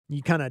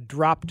you kind of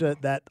dropped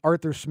that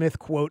Arthur Smith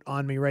quote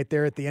on me right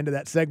there at the end of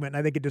that segment, and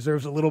I think it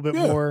deserves a little bit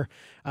more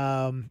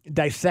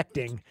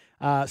dissecting.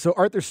 So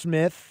Arthur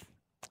Smith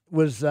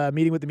was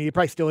meeting with the media,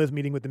 probably still is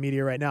meeting with the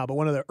media right now, but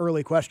one of the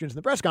early questions in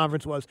the press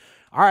conference was,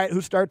 all right,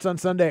 who starts on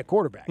Sunday at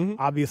quarterback?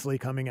 Obviously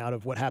coming out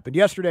of what happened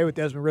yesterday with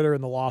Desmond Ridder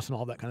and the loss and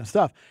all that kind of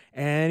stuff.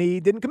 And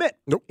he didn't commit.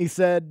 Nope. He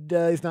said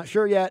he's not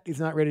sure yet. He's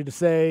not ready to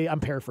say, I'm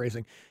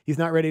paraphrasing, he's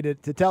not ready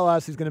to tell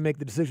us. He's going to make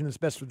the decision that's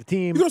best for the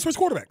team. He's going to switch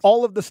quarterbacks.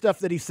 All of the stuff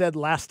that he said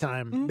last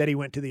time that he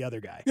went to the other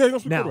guy. Yeah, he's going to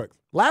switch now, quarterbacks.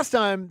 last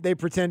time they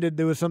pretended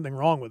there was something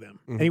wrong with him,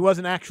 and he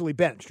wasn't actually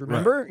benched.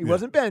 Remember? Right. He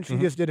wasn't benched. He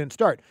just didn't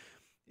start.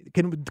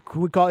 Can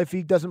we call, if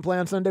he doesn't play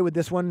on Sunday, would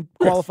this one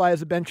qualify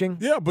as a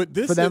benching? Yeah, but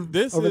this for them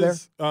is over there?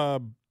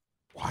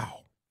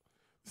 Wow.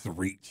 This is a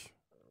reach.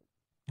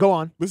 Go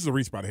on. This is a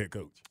reach by the head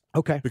coach.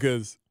 Okay.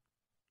 Because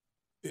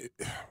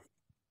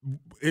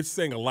it's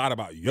saying a lot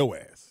about your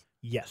ass.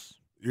 Yes.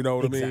 You know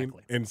what I mean?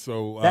 Exactly. And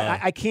so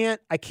I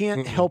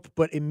can't help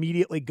but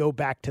immediately go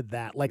back to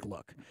that. Like,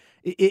 look,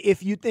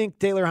 if you think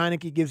Taylor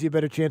Heineke gives you a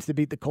better chance to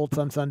beat the Colts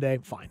on Sunday,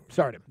 fine,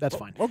 start him. That's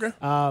fine. Okay.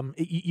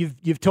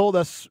 You've told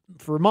us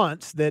for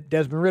months that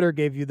Desmond Ridder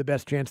gave you the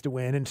best chance to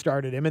win and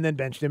started him and then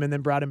benched him and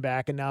then brought him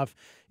back. And now if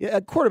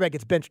a quarterback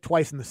gets benched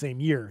twice in the same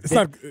year,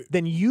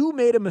 then you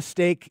made a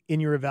mistake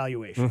in your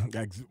evaluation.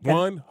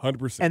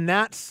 100%. And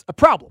that's a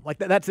problem. Like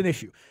that's an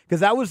issue because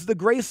that was the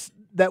grace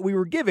that we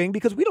were giving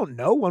because we don't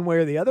know one way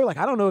or the other. Like,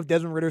 I don't know if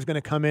Desmond Ridder is going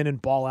to come in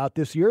and ball out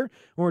this year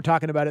when we're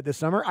talking about it this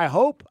summer. I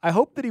hope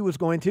that he was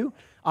going to.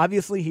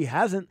 Obviously, he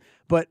hasn't.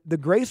 But the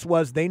grace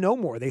was they know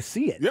more. They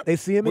see it. Yep. They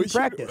see him in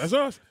practice. That's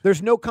us.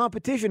 There's no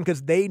competition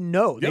because they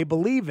know. Yep. They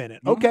believe in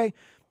it. Okay.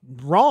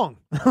 Wrong.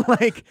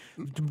 Like,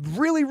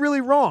 really,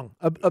 really wrong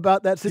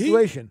about that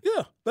situation.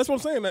 That's what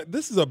I'm saying. That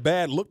this is a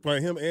bad look for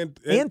him and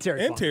Terry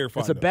Fontenot.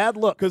 It's a bad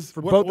look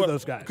for both of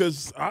those guys.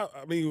 Because, I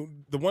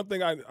mean, the one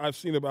thing I've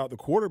seen about the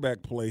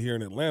quarterback play here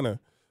in Atlanta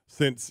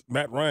since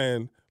Matt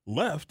Ryan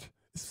left,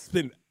 it's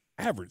been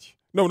average.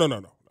 No.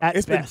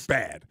 It's best. Been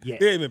bad. Yeah.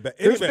 It ain't been bad.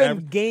 There's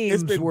been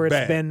games where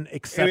it's been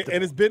acceptable.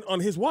 And it's been on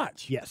his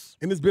watch. Yes.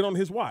 And it's been on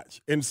his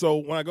watch. And so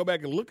when I go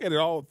back and look at it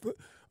all,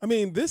 I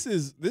mean, this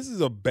is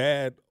a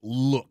bad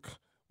look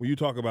when you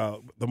talk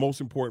about the most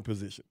important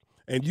position.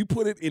 And you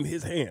put it in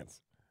his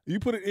hands. You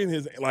put it in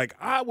his – like,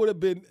 I would have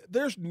been –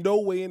 there's no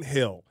way in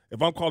hell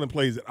if I'm calling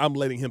plays that I'm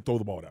letting him throw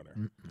the ball down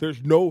there.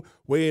 There's no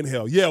way in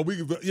hell.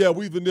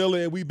 We vanilla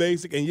and we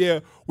basic,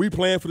 and we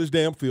playing for this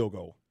damn field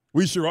goal.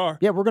 We sure are.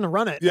 Yeah, we're going to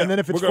run it. Yeah, and then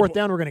if it's fourth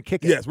down, we're going to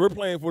kick it. Yes, we're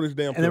playing for this damn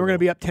field goal. And then we're going to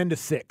be up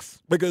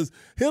 10-6. Because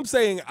him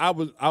saying I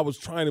was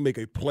trying to make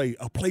a play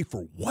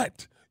for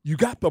what? You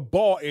got the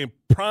ball in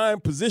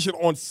prime position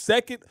on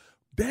second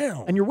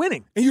down. And you're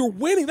winning.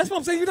 That's what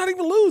I'm saying. You're not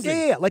even losing.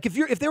 Yeah. Like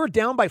if they were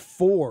down by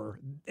 4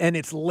 and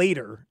it's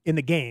later in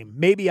the game,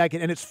 maybe I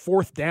can, and it's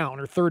fourth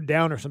down or third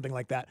down or something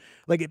like that.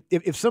 Like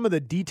if some of the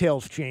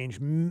details change,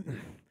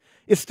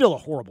 it's still a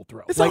horrible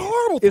throw. It's a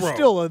horrible throw. It's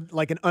still an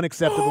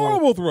unacceptable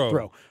horrible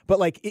throw. But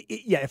like,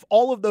 if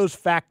all of those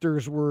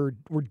factors were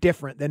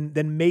different,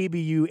 then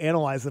maybe you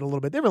analyze it a little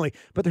bit differently.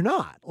 But they're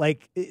not.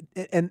 Like,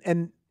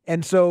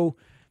 and so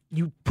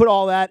you put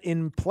all that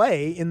in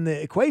play in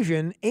the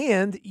equation,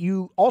 and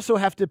you also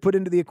have to put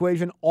into the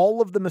equation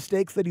all of the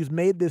mistakes that he's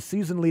made this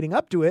season leading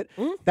up to it.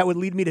 That would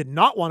lead me to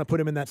not want to put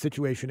him in that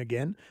situation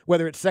again,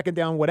 whether it's second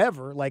down,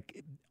 whatever.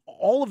 Like,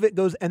 all of it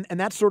goes, and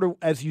that's sort of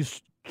as you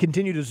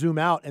continue to zoom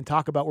out and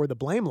talk about where the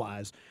blame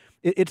lies.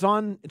 It's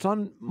on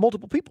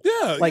multiple people.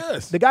 Yeah, like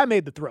yes. The guy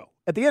made the throw.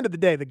 At the end of the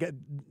day, the guy,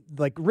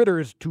 like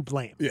Ridder is to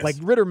blame. Yes. Like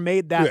Ridder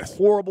made that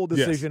horrible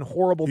decision,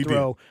 horrible He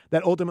throw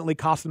that ultimately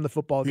cost him the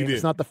football game.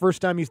 It's not the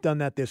first time he's done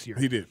that this year.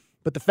 He did.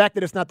 But the fact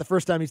that it's not the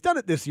first time he's done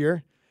it this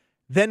year,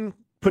 then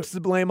puts the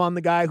blame on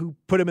the guy who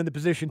put him in the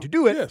position to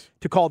do it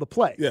to call the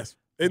play. Yes.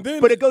 And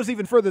then, but it goes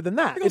even further than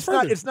that.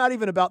 It's not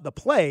even about the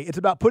play. It's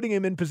about putting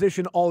him in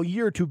position all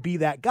year to be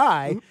that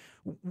guy.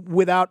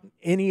 Without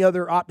any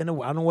other option. I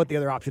don't know what the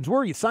other options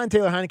were. You signed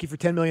Taylor Heineke for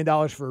 $10 million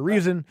for a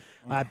reason.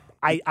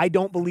 I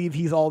don't believe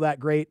he's all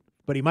that great,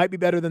 but he might be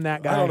better than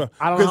that guy. I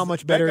don't know how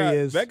much better he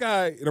is. That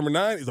guy, number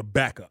 9, is a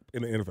backup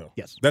in the NFL.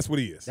 Yes. That's what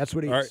he is. That's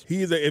what he is. Right?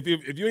 He is if you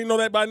didn't know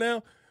that by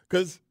now,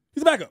 because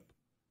he's a backup.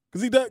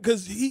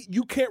 Because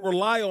you can't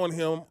rely on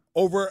him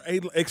over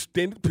an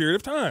extended period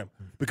of time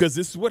because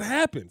this is what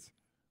happens.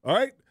 All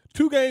right?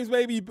 2 games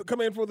maybe you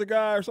come in for the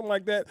guy or something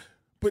like that.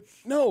 But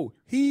no,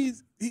 he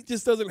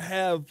just doesn't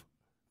have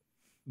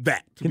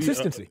that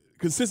consistency.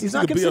 Consistency he's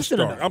not to be a consistent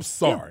starter. enough. I'm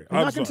sorry.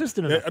 Yeah, not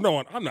consistent enough.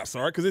 No, I'm not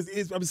sorry because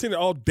I've been saying it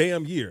all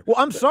damn year. Well,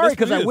 I'm sorry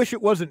because I wish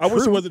it wasn't true. I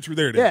wish it wasn't true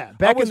there. Yeah,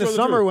 back in the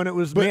summer when it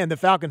was, the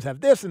Falcons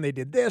have this and they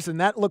did this and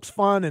that looks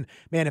fun. And,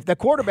 man, if that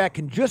quarterback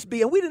can just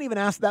be – and we didn't even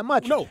ask that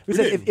much. No, we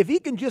said if he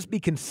can just be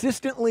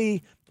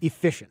consistently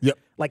efficient, yep.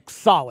 like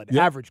solid,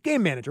 yep. average,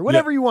 game manager,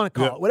 whatever you want to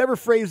call yep. it, whatever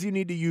phrase you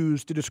need to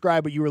use to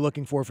describe what you were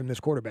looking for from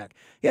this quarterback.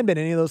 He hadn't been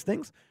any of those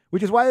things,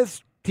 which is why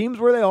his team's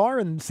where they are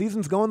and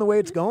season's going the way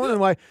it's going and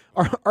why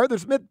Arthur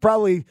Smith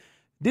probably –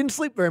 didn't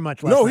sleep very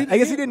much last night. I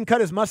guess he didn't cut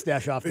his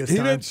mustache off this time.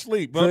 He didn't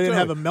sleep. So he didn't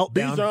have a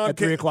meltdown at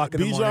 3 o'clock in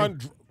the morning.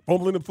 Bijan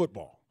fumbling the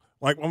football.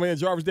 Like my man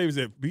Jarvis Davis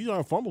said,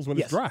 Bijan fumbles when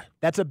it's dry.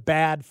 That's a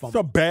bad fumble.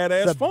 It's a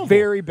badass fumble.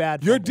 Very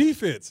bad fumble. Your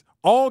defense,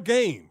 all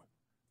game.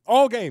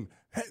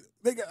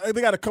 They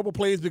got a couple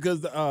plays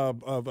because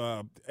of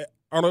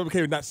Arnold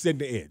McCabe not setting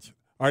the edge.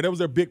 All right, that was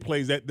their big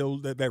plays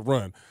that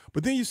run.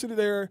 But then you sit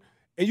there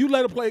and you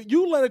let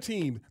a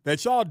team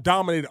that y'all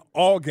dominated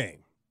all game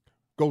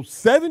go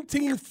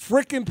 17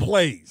 freaking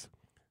plays.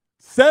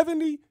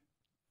 70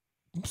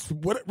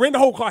 ran the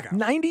whole clock out.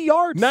 90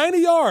 yards. 90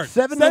 yards.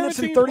 7 minutes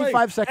and 35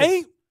 plays. seconds.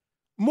 Ain't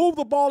move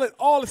the ball at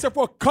all except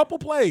for a couple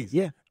plays.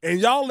 Yeah. And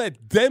y'all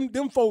let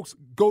them folks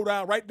go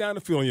right down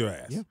the field on your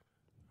ass. Yeah.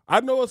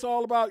 I know it's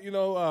all about,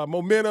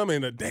 momentum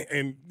and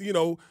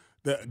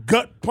the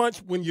gut punch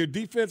when your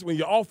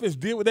offense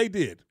did what they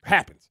did.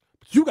 Happens.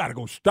 But you got to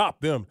go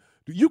stop them.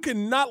 You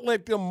cannot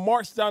let them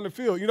march down the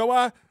field. You know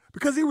why?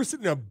 Because he was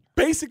sitting in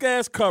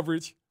basic-ass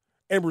coverage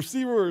and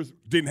receivers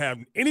didn't have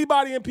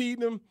anybody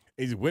impeding them, and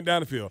he just went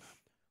down the field.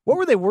 What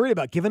were they worried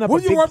about? Giving up a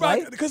big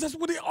play? Because that's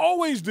what they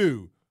always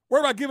do.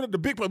 Worried about giving up the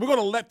big play. We're going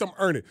to let them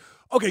earn it.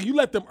 Okay, you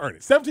let them earn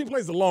it. 17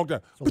 plays is a long time.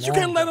 But you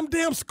can't let them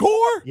damn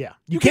score. Yeah.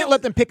 You can't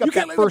let them pick up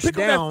that first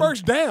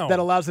down that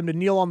allows them to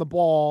kneel on the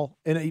ball.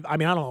 And I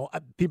don't know.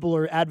 People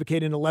are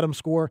advocating to let them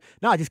score.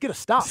 No, just get a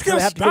stop. Just get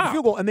a have to stop. take a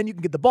field goal, and then you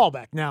can get the ball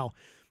back. Now,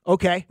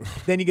 okay,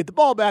 then you get the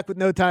ball back with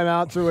no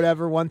timeouts or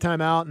whatever, one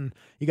timeout, and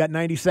you got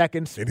 90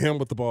 seconds. And him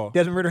with the ball.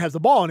 Desmond Ridder has the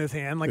ball in his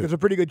hand. There's a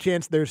pretty good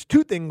chance there's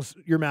two things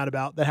you're mad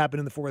about that happened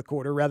in the fourth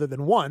quarter rather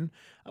than one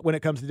when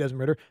it comes to Desmond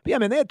Ridder. But, yeah,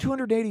 man, they had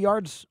 280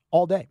 yards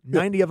all day.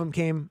 90 of them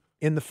came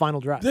in the final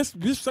drive.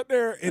 Just sat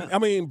there,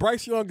 and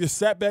Bryce Young just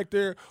sat back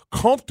there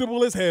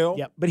comfortable as hell.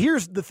 Yeah, but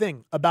here's the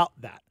thing about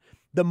that.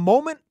 The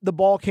moment the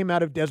ball came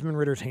out of Desmond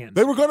Ridder's hands,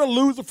 they were going to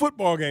lose the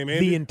football game,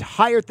 Andy. The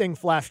entire thing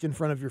flashed in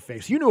front of your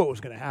face. You knew what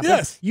was going to happen.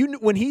 Yes. You knew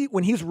when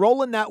he's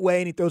rolling that way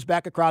and he throws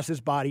back across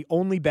his body,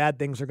 only bad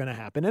things are going to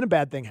happen, and a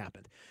bad thing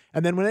happened.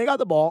 And then when they got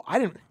the ball,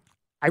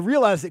 I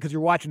realized it because you're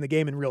watching the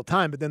game in real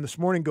time, but then this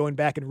morning going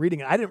back and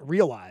reading it, I didn't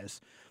realize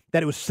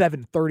that it was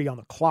 7:30 on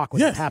the clock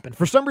when it happened.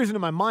 For some reason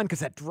in my mind, because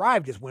that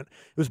drive just went,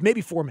 it was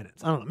maybe 4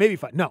 minutes. I don't know, maybe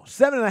 5. No,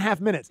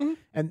 7.5 minutes. Mm-hmm.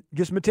 And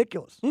just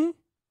meticulous. Mm-hmm.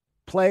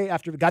 Play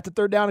after we got to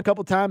third down a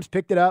couple times,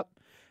 picked it up,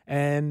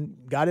 and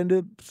got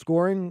into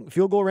scoring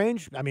field goal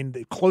range. I mean,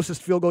 the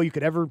closest field goal you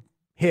could ever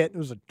hit. It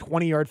was a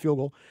 20-yard field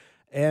goal.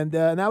 And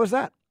that was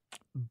that.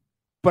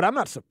 But I'm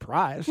not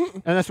surprised.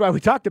 And that's why we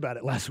talked about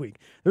it last week.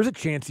 There's a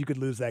chance you could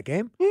lose that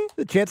game.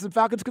 The chance the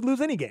Falcons could lose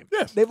any game.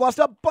 Yes. They've lost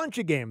a bunch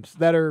of games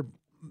that are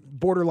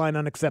borderline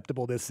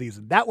unacceptable this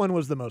season. That one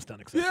was the most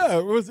unacceptable. Yeah,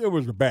 it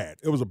was bad.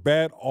 It was a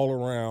bad all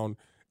around.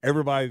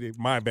 Everybody,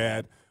 my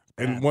bad.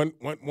 And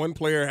one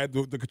player had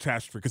the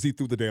catastrophe because he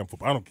threw the damn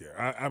football. I don't care.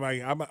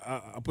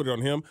 I put it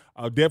on him.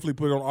 I'll definitely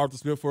put it on Arthur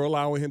Smith for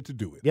allowing him to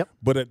do it. Yep.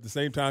 But at the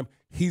same time,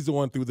 he's the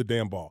one who threw the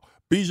damn ball.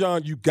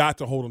 Bijan, you got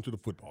to hold him to the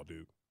football,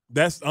 dude.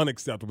 That's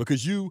unacceptable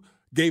because you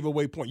gave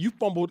away points. You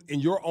fumbled in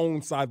your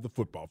own side of the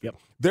football field.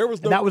 Yep.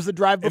 That was the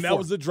drive before. And that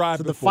was the drive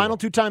so before. The final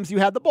two times you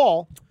had the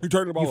ball, you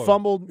turned the ball over.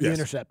 Fumbled, you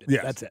intercepted.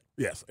 Yes. That's it.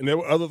 Yes. And there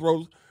were other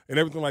throws and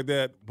everything like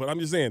that. But I'm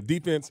just saying,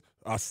 defense,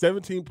 a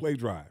 17-play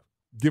drive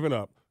given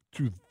up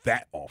to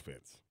that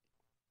offense.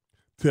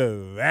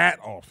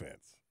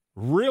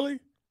 Really?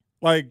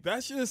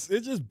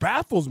 It just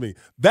baffles me.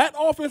 That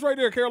offense right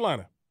there,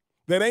 Carolina,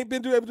 that ain't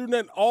been able to do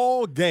nothing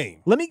all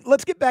game.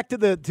 Let's get back to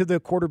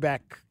the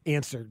quarterback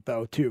answer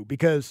though too,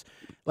 because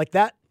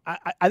that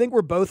I think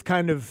we're both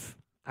kind of,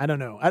 I don't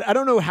know. I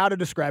don't know how to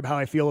describe how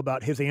I feel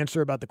about his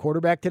answer about the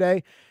quarterback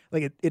today.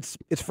 It's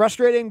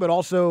frustrating, but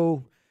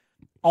also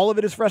all of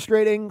it is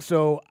frustrating.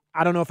 So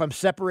I don't know if I'm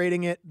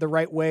separating it the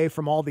right way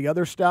from all the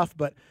other stuff,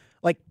 but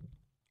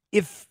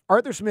if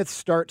Arthur Smith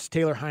starts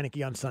Taylor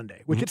Heineke on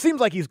Sunday, which it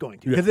seems like he's going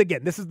to, because,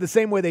 again, this is the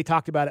same way they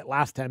talked about it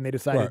last time they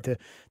decided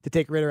to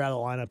take Ridder out of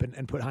the lineup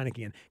and put Heineke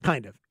in,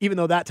 kind of. Even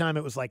though that time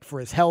it was for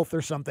his health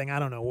or something. I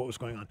don't know what was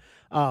going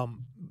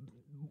on.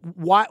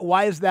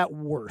 Why is that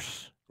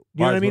worse?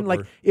 You know what I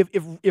mean?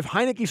 If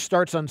Heineke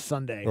starts on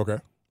Sunday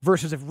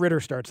versus if Ridder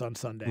starts on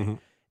Sunday,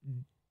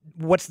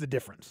 what's the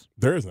difference?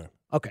 There is none.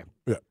 Okay.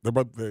 Yeah,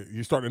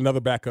 you start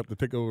another backup to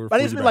take over. But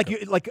I just mean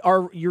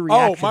your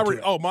reaction.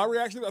 My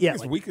reaction. I think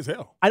it's weak as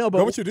hell. I know, but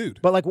go what you do.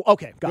 But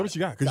okay, got what you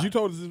got because you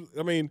told us.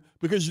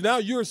 Because now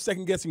you're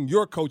second guessing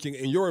your coaching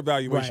and your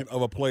evaluation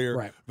of a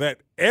player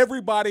that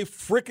everybody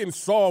freaking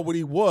saw what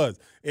he was,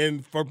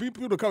 and for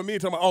people to come to me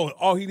and tell me,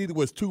 all he needed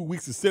was 2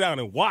 weeks to sit down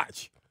and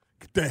watch.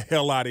 Get the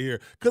hell out of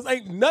here. Because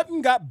ain't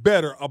nothing got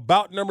better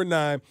about number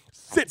 9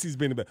 since he's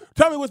been better.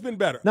 Tell me what's been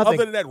better. Nothing.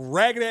 Other than that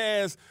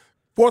ragged-ass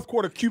fourth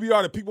quarter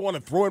QBR that people want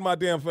to throw in my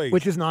damn face.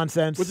 Which is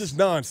nonsense.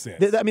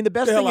 The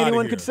best thing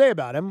anyone could say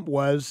about him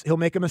was he'll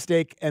make a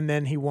mistake and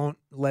then he won't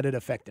let it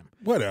affect him.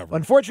 Whatever.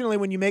 Unfortunately,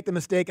 when you make the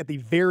mistake at the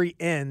very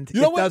end,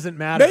 it doesn't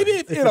matter. Maybe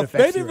if it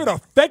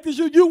affected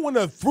you, you wouldn't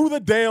have threw the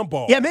damn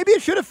ball. Yeah, maybe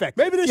it should affect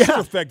you. Maybe it should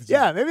have affected you.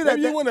 Yeah, maybe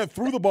you wouldn't have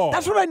threw the ball.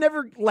 That's what I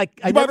never,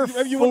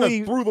 maybe you wouldn't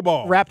have threw the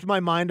ball. Wrapped my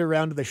mind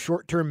around the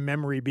short-term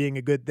memory being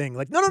a good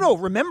thing. No,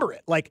 remember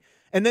it.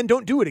 and then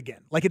don't do it again.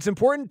 Like, it's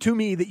important to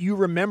me that you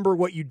remember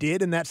what you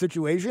did in that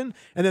situation,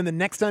 and then the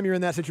next time you're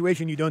in that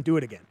situation, you don't do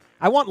it again.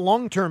 I want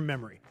long-term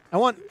memory. I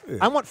want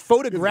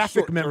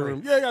photographic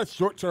memory. Yeah,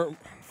 short-term.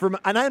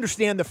 And I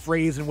understand the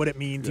phrase and what it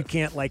means. You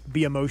can't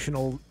be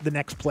emotional the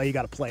next play you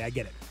got to play. I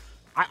get it.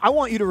 I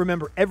want you to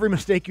remember every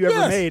mistake you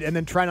ever made and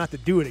then try not to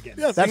do it again.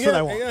 Yes, that's what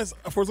I want.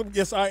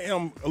 Yes, I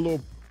am a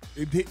little.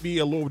 It hit me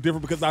a little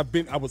different because I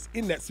was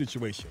in that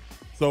situation,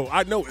 so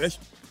I know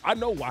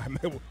why.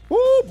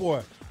 Woo,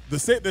 boy. The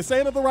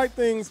saying of the right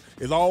things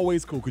is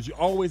always cool because you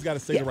always got to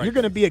say the right. You're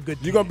going to be a good.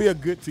 You're going to be a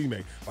good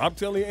teammate. I'm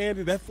telling you,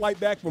 Andy, that flight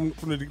back from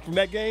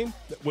that game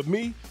with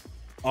me,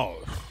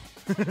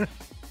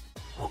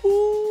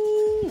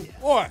 Ooh,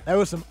 boy, there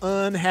was some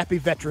unhappy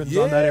veterans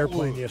on that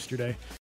airplane yesterday.